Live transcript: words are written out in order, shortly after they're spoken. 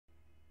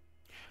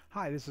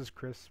Hi, this is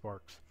Chris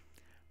Sparks.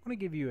 I want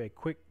to give you a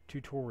quick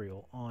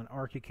tutorial on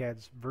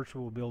ArchiCAD's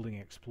Virtual Building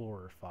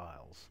Explorer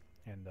files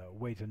and a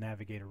way to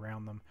navigate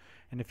around them,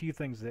 and a few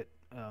things that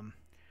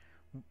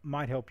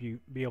might help you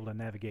be able to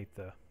navigate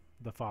the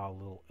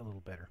file a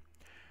little better.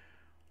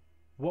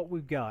 What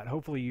we've got,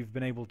 hopefully you've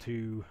been able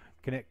to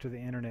connect to the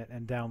internet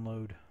and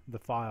download the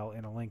file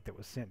in a link that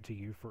was sent to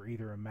you for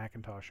either a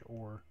Macintosh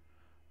or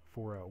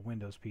for a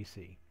Windows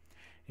PC.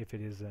 If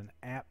it is an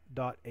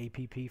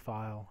app.app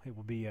file, it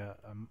will be a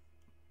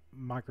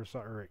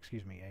Microsoft, or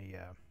excuse me,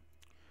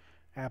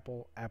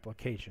 Apple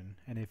application,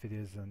 and if it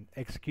is an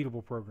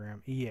executable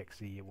program,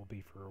 exe, it will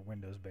be for a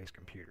Windows-based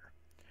computer.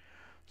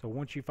 So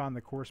once you find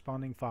the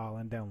corresponding file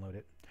and download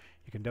it,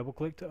 you can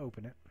double-click to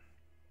open it,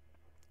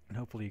 and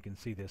hopefully you can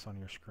see this on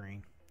your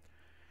screen.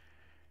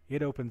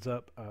 It opens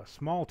up a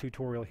small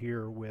tutorial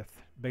here with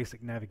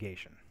basic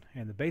navigation,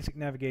 and the basic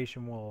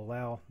navigation will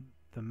allow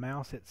the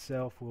mouse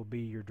itself will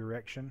be your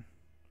direction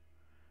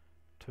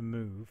to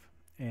move,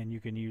 and you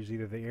can use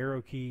either the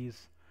arrow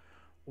keys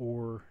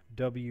or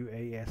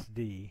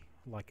WASD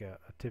like a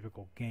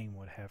typical game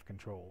would have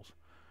controls.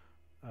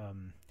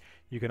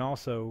 You can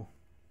also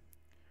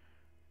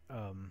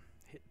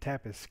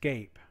tap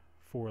escape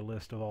for a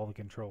list of all the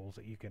controls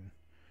that you can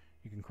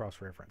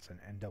cross-reference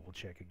and double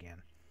check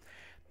again.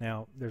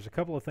 Now there's a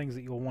couple of things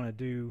that you'll want to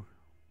do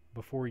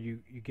before you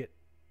get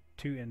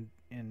too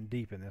in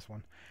deep in this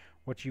one.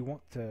 What you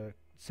want to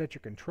set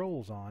your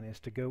controls on is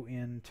to go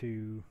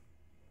into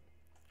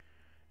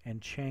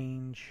and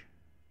change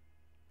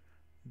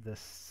the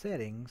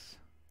settings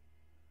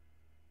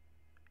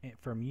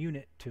from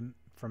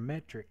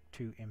metric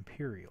to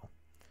imperial.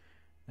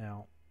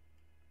 Now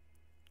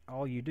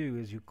all you do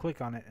is you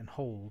click on it and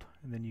hold,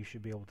 and then you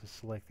should be able to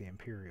select the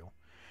imperial.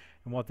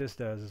 And what this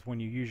does is when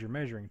you use your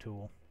measuring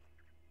tool,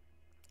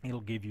 it'll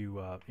give you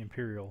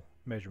imperial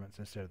measurements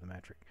instead of the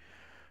metric.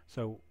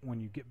 So when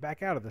you get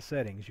back out of the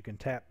settings, you can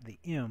tap the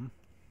M,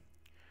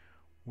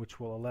 which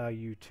will allow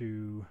you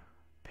to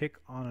pick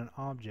on an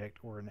object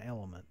or an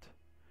element.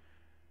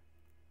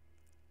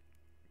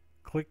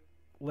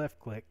 Left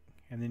click,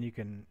 and then you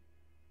can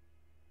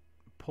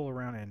pull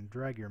around and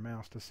drag your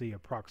mouse to see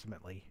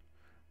approximately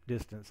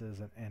distances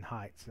and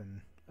heights,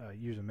 and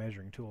use a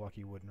measuring tool like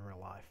you would in real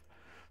life.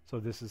 So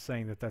this is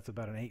saying that that's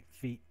about an 8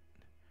 feet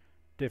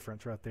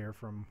difference right there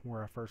from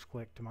where I first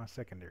clicked to my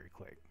secondary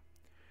click.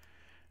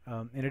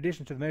 In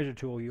addition to the measure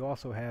tool, you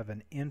also have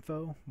an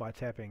info by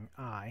tapping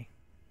I,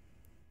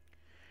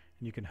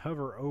 and you can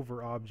hover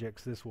over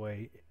objects this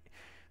way.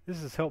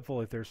 This is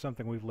helpful if there's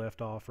something we've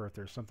left off, or if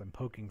there's something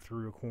poking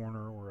through a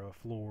corner or a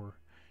floor.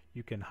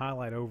 You can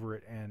highlight over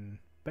it, and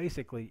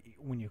basically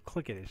when you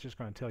click it, it's just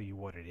going to tell you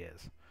what it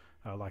is.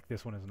 Like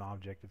this one is an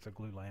object, it's a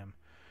glulam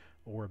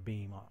or a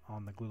beam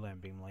on the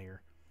glulam beam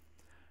layer.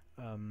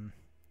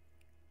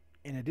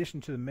 In addition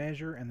to the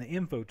measure and the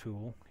info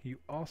tool, you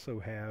also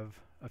have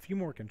a few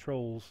more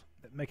controls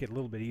that make it a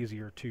little bit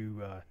easier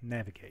to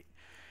navigate.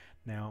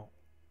 Now,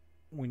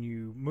 when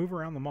you move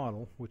around the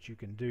model, which you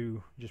can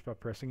do just by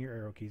pressing your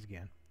arrow keys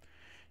again,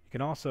 you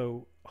can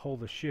also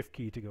hold the shift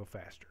key to go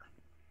faster.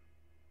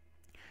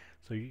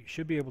 So you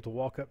should be able to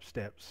walk up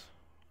steps,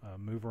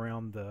 move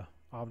around the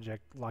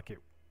object like it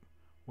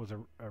was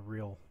a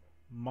real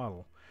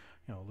model,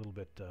 a little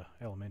bit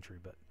elementary,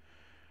 but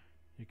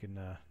you can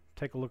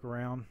take a look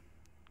around,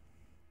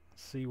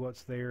 see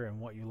what's there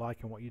and what you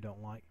like and what you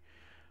don't like.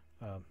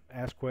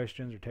 Ask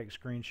questions or take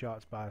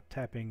screenshots by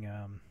tapping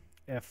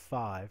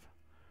F5.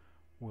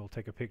 We'll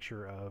take a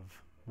picture of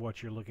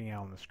what you're looking at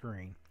on the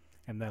screen,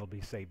 and that'll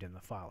be saved in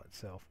the file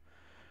itself.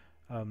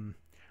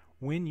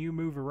 When you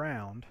move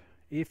around,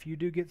 if you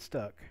do get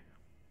stuck,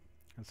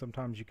 and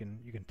sometimes you can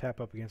tap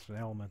up against an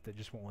element that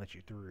just won't let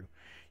you through,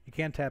 you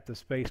can tap the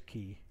space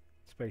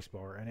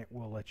bar, and it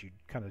will let you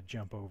kind of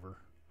jump over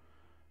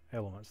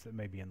elements that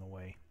may be in the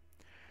way.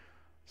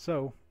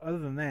 So other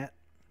than that,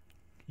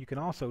 you can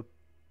also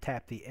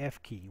tap the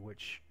F key,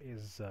 which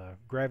is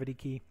gravity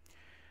key.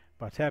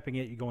 By tapping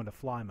it, you go into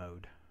fly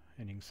mode,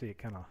 and you can see it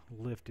kind of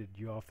lifted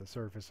you off the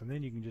surface, and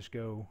then you can just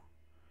go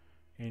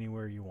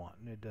anywhere you want,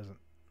 and it doesn't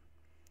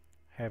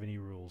have any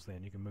rules.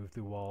 Then you can move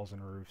through walls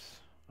and roofs,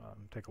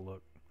 take a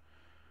look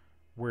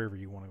wherever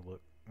you want to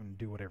look, and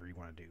do whatever you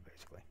want to do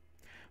basically.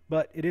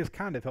 But it is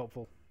kind of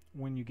helpful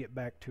when you get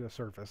back to a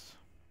surface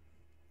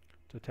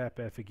to tap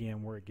F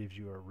again, where it gives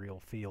you a real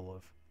feel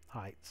of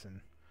heights and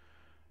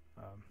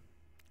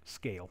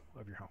scale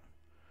of your home.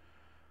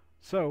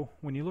 So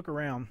when you look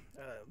around,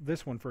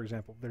 this one for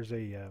example, there's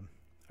a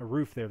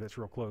roof there that's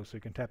real close, so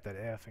you can tap that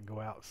F and go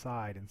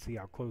outside and see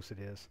how close it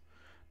is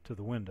to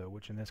the window,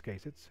 which in this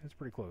case it's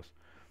pretty close.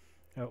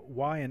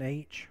 Y and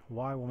H,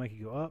 Y will make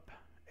you go up,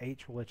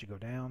 H will let you go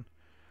down,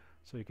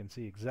 so you can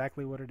see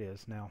exactly what it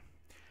is. Now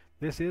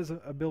this is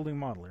a building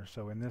modeler,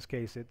 so in this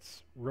case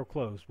it's real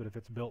close, but if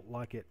it's built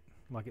like it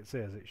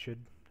says, it should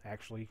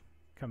actually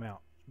come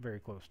out very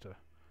close to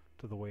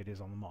the way it is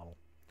on the model.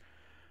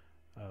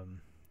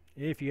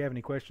 If you have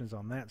any questions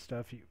on that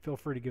stuff, feel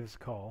free to give us a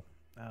call,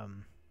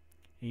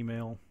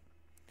 email,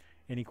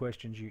 any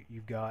questions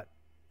you've got.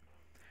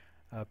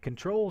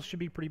 Controls should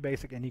be pretty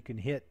basic, and you can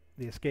hit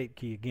the escape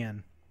key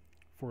again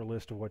for a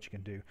list of what you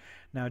can do.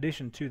 Now, in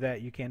addition to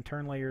that, you can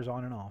turn layers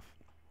on and off.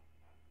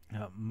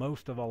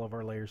 Most of all of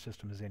our layer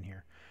system is in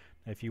here.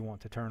 If you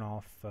want to turn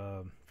off,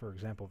 for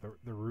example,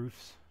 the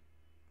roofs,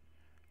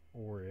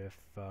 or if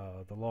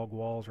the log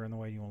walls are in the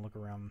way, you want to look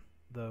around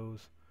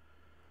those.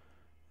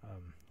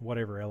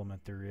 Whatever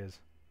element there is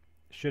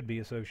should be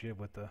associated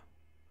with the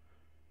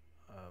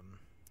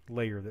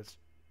layer that's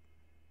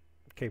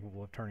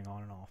capable of turning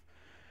on and off.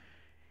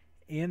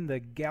 In the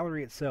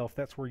gallery itself,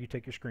 that's where you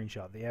take your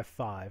screenshot, the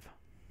F5.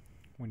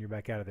 When you're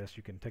back out of this,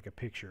 you can take a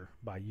picture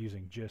by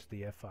using just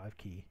the F5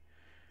 key.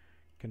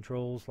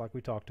 Controls, like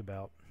we talked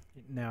about.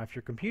 Now, if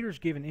your computer's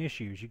given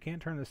issues, you can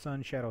turn the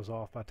sun shadows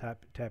off by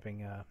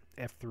tapping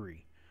F3.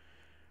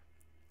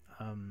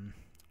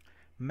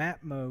 Map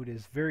mode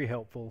is very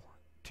helpful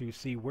to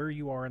see where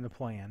you are in the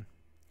plan.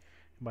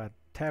 By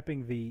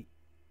tapping the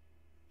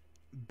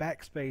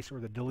backspace or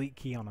the delete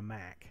key on a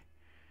Mac,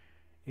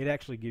 it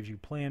actually gives you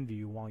plan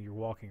view while you're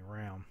walking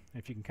around.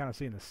 If you can kind of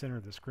see in the center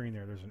of the screen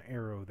there's an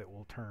arrow that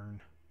will turn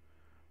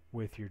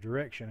with your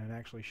direction and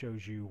actually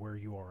shows you where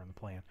you are in the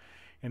plan.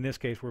 In this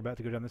case, we're about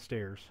to go down the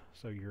stairs,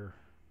 so your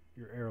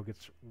arrow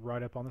gets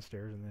right up on the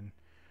stairs and then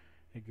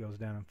it goes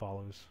down and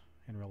follows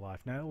in real life.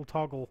 Now, it will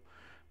toggle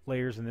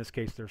layers. In this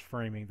case, there's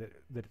framing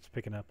that it's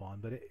picking up on,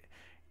 but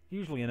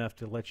usually enough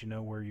to let you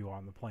know where you are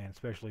on the plan,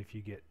 especially if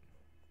you get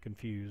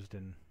confused,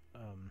 and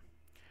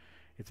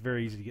it's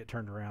very easy to get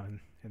turned around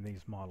in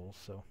these models.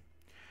 So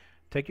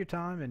take your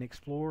time and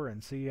explore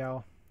and see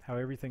how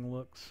everything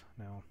looks.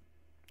 Now,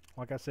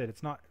 like I said,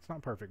 it's not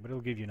perfect, but it'll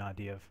give you an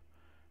idea of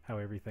how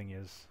everything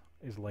is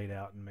laid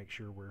out and make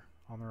sure we're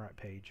on the right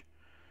page.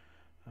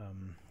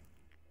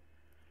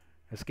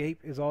 Escape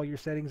is all your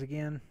settings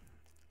again.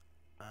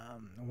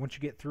 Once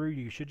you get through,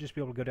 you should just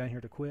be able to go down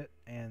here to quit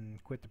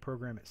and quit the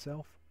program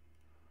itself.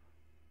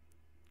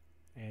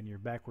 And you're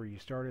back where you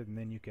started, and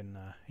then you can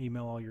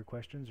email all your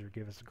questions or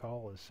give us a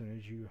call as soon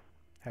as you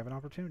have an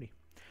opportunity.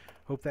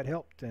 Hope that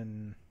helped,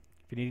 and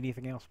if you need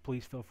anything else,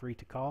 please feel free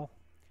to call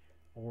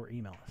or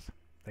email us.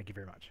 Thank you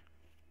very much.